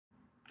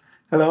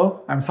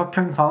Hello, I'm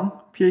Hyun Sung,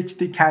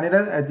 PhD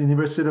candidate at the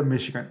University of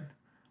Michigan.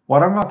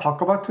 What I'm going to talk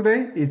about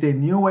today is a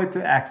new way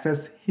to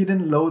access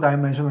hidden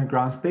low-dimensional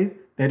ground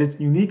state that is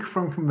unique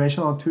from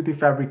conventional 2D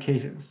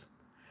fabrications.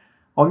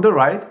 On the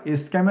right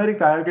is schematic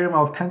diagram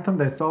of tantalum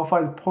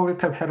disulfide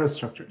polytype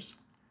heterostructures.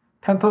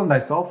 Tantalum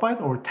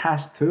disulfide, or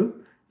TAS2,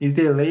 is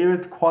a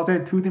layered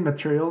quasi-2D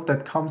material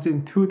that comes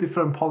in two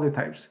different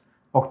polytypes,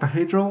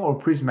 octahedral or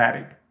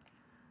prismatic.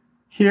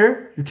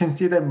 Here, you can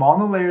see that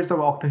monolayers of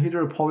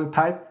octahedral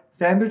polytype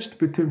sandwiched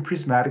between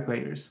prismatic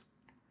layers.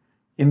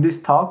 In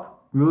this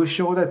talk, we will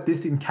show that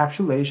this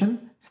encapsulation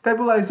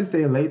stabilizes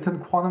a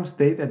latent quantum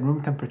state at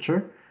room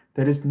temperature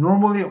that is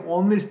normally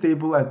only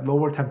stable at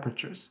lower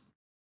temperatures.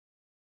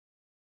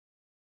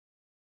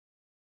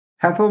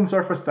 Tantalum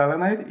sulfur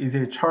selenide is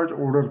a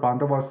charge-ordered van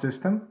der Waals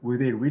system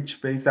with a rich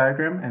phase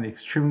diagram and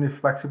extremely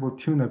flexible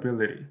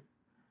tunability.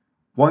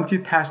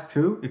 1T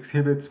TAS2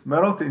 exhibits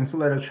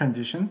metal-to-insulator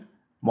transition,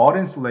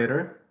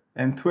 mud-insulator,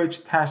 and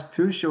 2H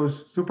TAS2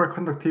 shows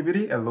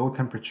superconductivity at low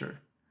temperature.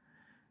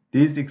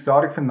 These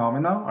exotic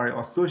phenomena are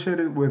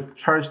associated with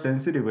charge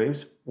density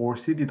waves, or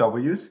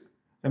CDWs,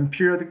 and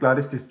periodic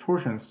lattice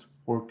distortions,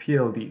 or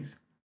PLDs.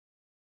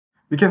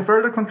 We can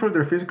further control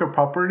their physical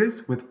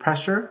properties with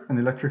pressure and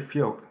electric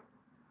field.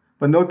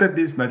 But note that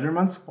these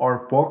measurements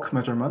are bulk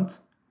measurements.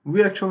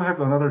 We actually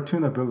have another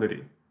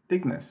tunability,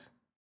 thickness.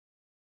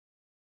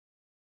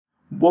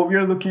 What we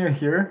are looking at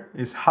here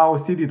is how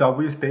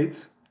CDW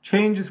states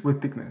changes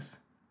with thickness.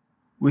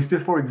 We see,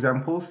 for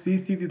example,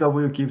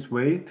 C-CDW gives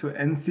way to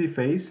NC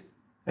phase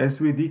as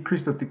we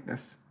decrease the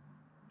thickness.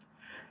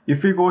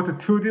 If we go to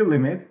 2D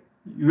limit,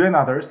 you and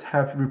others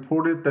have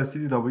reported that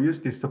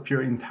CDWs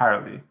disappear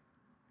entirely,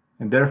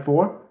 and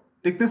therefore,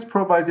 thickness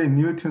provides a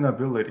new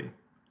tunability.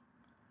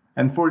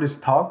 And for this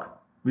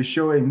talk, we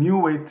show a new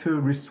way to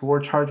restore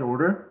charge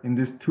order in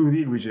this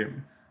 2D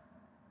regime.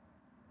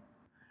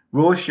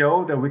 We'll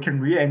show that we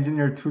can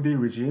re-engineer 2D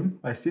regime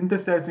by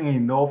synthesizing a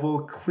novel,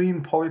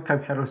 clean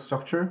polytype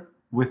heterostructure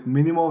with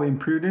minimal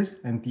impurities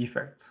and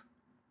defects.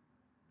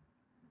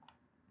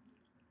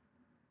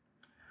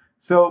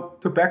 So,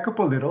 to back up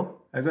a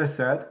little, as I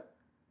said,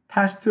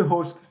 TAS2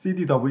 hosts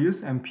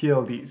CDWs and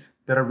PLDs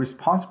that are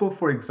responsible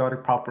for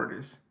exotic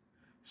properties.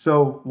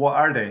 So, what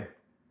are they?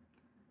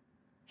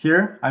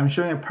 Here, I'm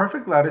showing a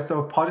perfect lattice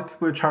of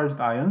positively charged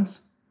ions.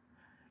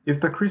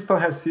 If the crystal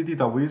has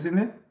CDWs in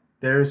it,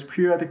 there is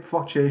periodic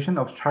fluctuation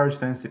of charge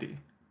density.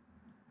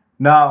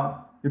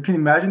 Now, you can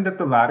imagine that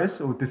the lattice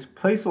will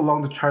displace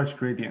along the charge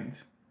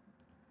gradient.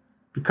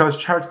 Because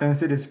charge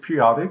density is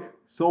periodic,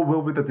 so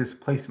will be the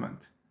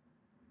displacement.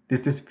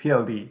 This is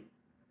PLD.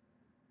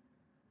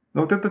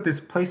 Note that the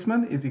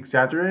displacement is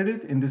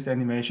exaggerated in this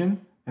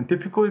animation, and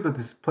typically the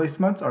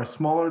displacements are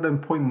smaller than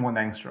 0.1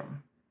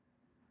 angstrom.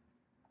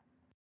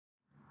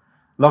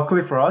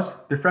 Luckily for us,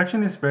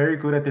 diffraction is very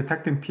good at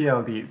detecting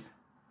PLDs.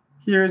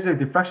 Here is a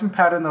diffraction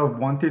pattern of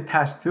 1T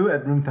TAS2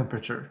 at room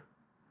temperature.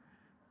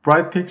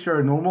 Bright peaks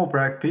are normal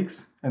Bragg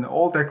peaks, and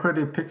all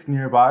decorative peaks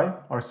nearby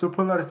are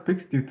superlattice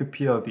peaks due to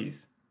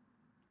PLDs.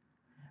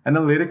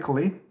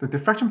 Analytically, the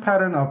diffraction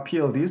pattern of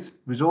PLDs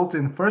results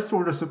in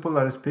first-order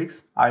superlattice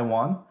peaks,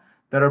 I1,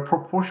 that are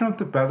proportional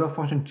to Bessel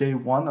function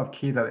J1 of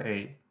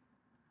K.A,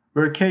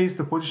 where K is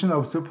the position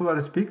of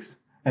superlattice peaks,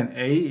 and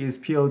A is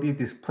PLD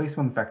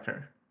displacement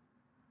vector.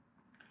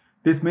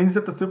 This means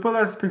that the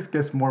superlattice peaks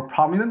gets more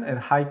prominent at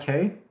high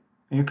K,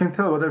 and you can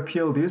tell whether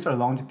PLDs are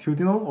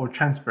longitudinal or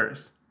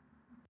transverse.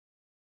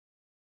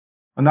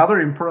 Another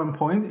important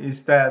point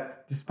is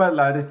that despite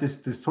lattice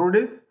is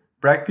distorted,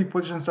 Bragg peak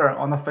positions are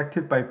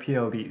unaffected by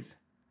PLDs.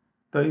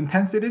 The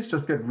intensities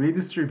just get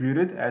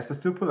redistributed as the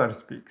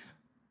superlattice peaks.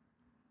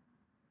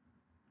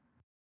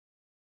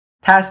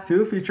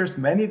 TAS2 features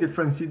many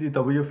different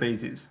CDW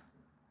phases.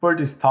 For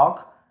this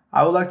talk,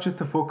 I would like you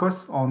to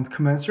focus on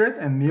commensurate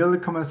and nearly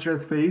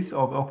commensurate phase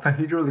of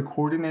octahedrally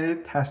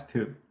coordinated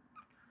TAS2.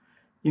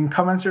 In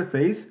commensurate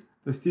phase,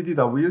 the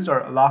CDWs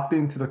are locked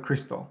into the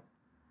crystal.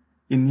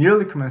 In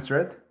nearly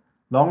commensurate,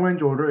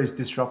 long-range order is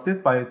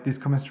disrupted by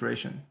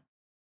discommensuration.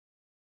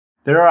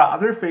 There are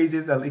other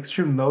phases at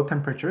extreme low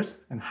temperatures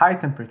and high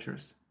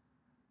temperatures.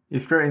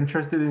 If you're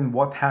interested in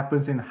what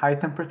happens in high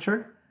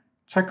temperature,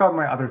 check out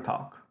my other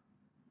talk.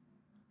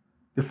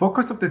 The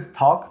focus of this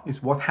talk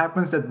is what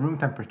happens at room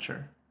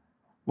temperature.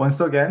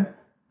 Once again,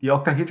 the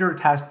octahedral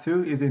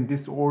TAS2 is in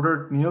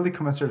disordered nearly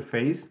commensurate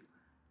phase,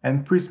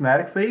 and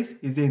prismatic phase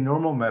is a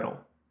normal metal.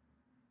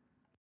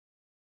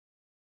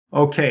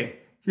 Okay,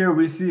 here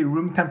we see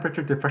room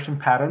temperature diffraction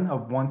pattern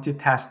of 1T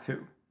TAS2.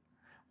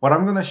 What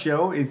I'm going to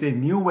show is a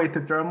new way to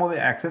thermally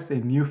access a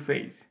new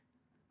phase.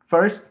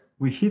 First,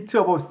 we heat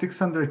to above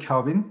 600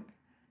 Kelvin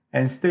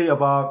and stay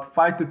about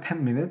 5 to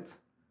 10 minutes,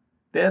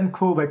 then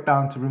cool back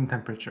down to room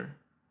temperature.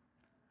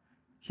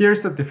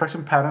 Here's the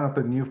diffraction pattern of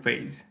the new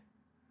phase.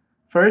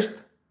 First,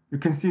 you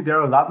can see there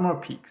are a lot more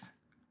peaks.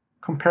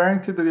 Comparing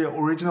to the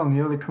original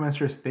nearly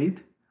commensurate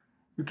state,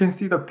 you can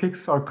see the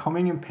peaks are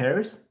coming in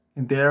pairs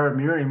and they are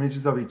mirror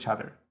images of each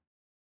other.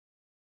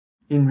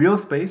 In real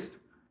space,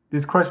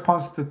 this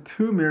corresponds to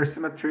two mirror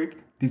symmetric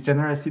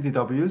degenerate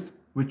CDWs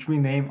which we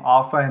name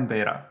alpha and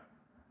beta.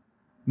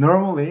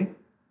 Normally,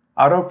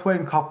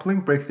 out-of-plane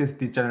coupling breaks this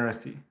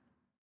degeneracy.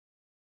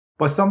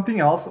 But something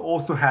else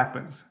also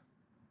happens.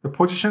 The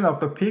position of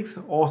the peaks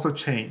also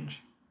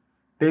change.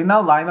 They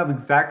now line up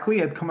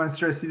exactly at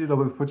commensurate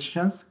CDW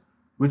positions,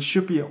 which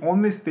should be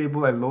only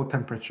stable at low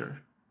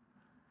temperature.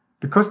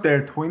 Because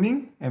they're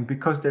twinning and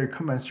because they're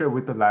commensurate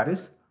with the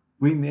lattice,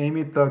 we name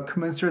it the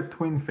commensurate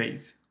twin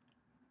phase.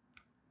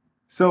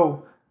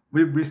 So,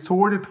 we've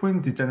restored the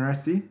twin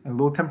degeneracy and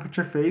low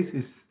temperature phase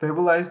is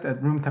stabilized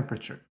at room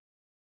temperature.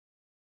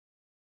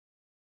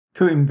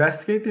 To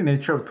investigate the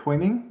nature of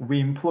twinning, we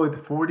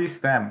employed 4D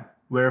STEM,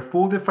 where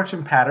full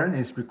diffraction pattern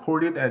is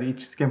recorded at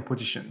each scan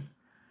position.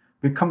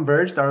 We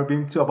converged our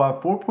beam to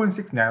about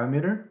 4.6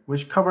 nanometer,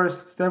 which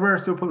covers several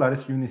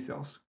superlattice unit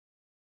cells.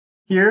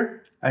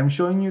 Here, I'm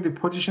showing you the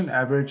position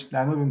average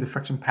nanobeam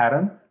diffraction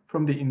pattern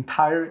from the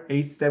entire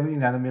 870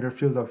 nanometer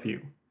field of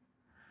view.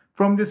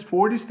 From this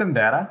 4D STEM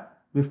data,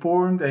 we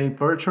formed a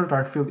virtual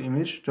dark field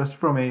image just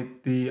from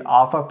the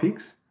alpha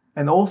peaks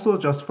and also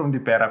just from the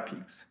beta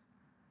peaks.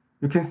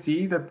 You can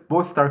see that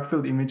both dark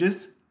field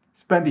images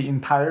span the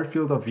entire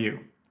field of view.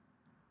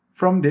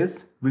 From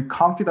this, we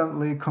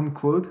confidently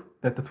conclude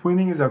that the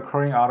twinning is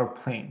occurring out of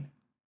plane.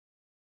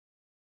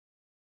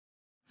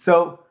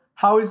 So,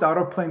 how is out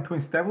of plane twin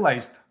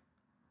stabilized?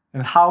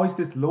 And how is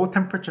this low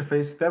temperature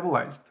phase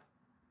stabilized?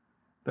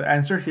 The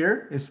answer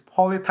here is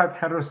polytype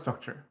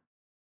heterostructure.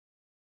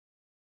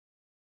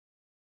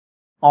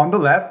 On the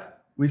left,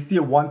 we see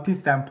a 1T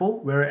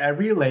sample where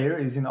every layer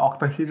is in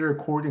octahedral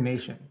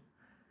coordination.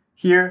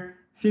 Here,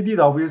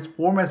 CDWs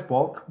form as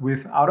bulk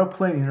with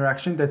out-of-plane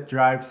interaction that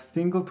drives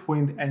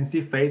single-twinned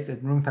NC phase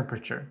at room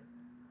temperature.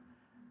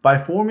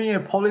 By forming a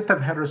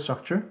polytype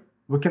heterostructure,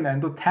 we can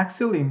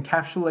endotaxially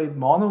encapsulate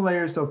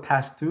monolayers of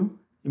tC-2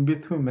 in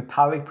between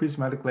metallic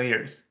prismatic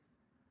layers.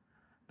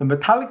 The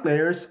metallic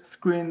layers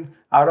screen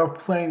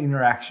out-of-plane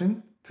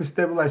interaction to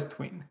stabilize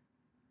twin.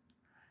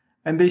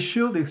 And they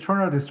shield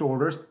external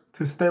disorders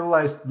to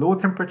stabilize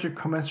low-temperature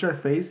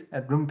commensurate phase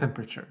at room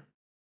temperature.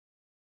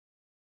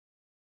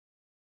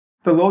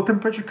 The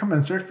low-temperature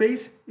commensurate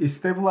phase is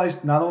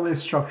stabilized not only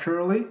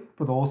structurally,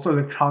 but also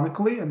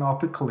electronically and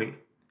optically.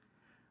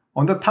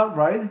 On the top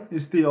right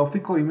is the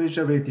optical image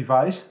of a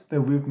device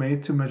that we've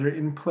made to measure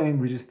in-plane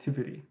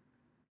resistivity.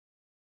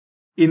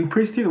 In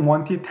pristine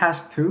 1T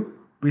tC-2,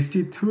 we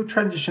see two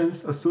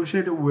transitions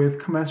associated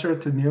with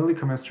commensurate to nearly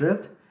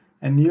commensurate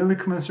and nearly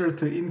commensurate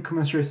to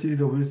incommensurate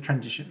CDW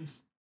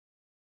transitions.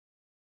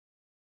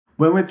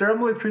 When we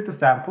thermally treat the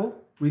sample,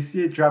 we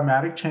see a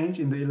dramatic change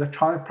in the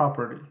electronic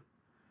property.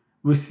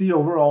 We see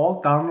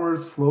overall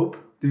downward slope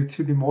due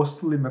to the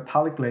mostly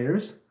metallic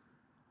layers,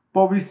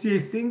 but we see a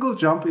single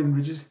jump in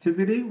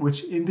resistivity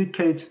which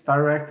indicates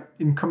direct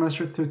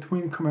incommensurate to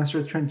twin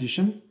commensurate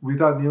transition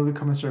without nearly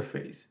commensurate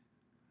phase.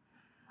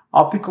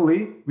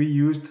 Optically, we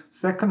used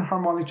second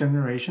harmonic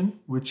generation,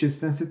 which is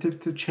sensitive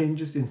to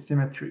changes in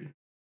symmetry.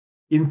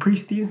 In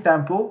pristine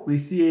sample, we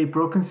see a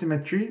broken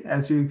symmetry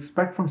as you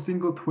expect from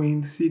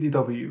single-twinned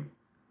CDW.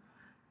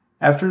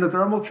 After the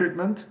thermal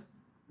treatment,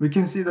 we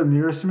can see the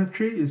mirror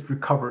symmetry is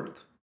recovered.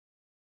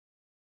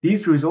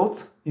 These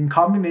results, in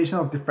combination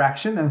of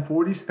diffraction and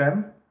 4D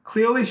STEM,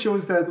 clearly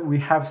shows that we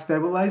have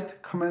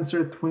stabilized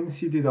commensurate twin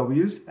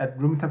CDWs at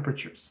room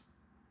temperatures.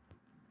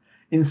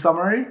 In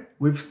summary,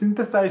 we've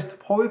synthesized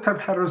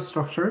polytype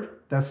heterostructure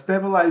that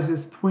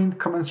stabilizes twinned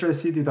commensurate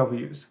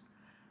CDWs.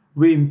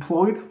 We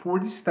employed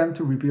 4D STEM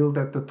to reveal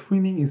that the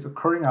twinning is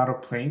occurring out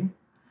of plane.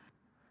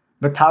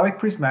 Metallic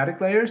prismatic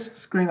layers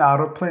screen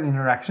out-of-plane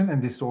interaction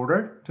and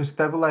disorder to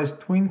stabilize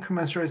twin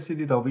commensurate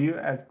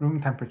CDW at room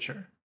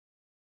temperature.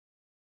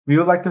 We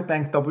would like to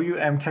thank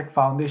WMCAC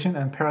Foundation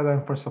and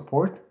Paradigm for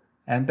support,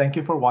 and thank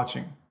you for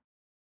watching.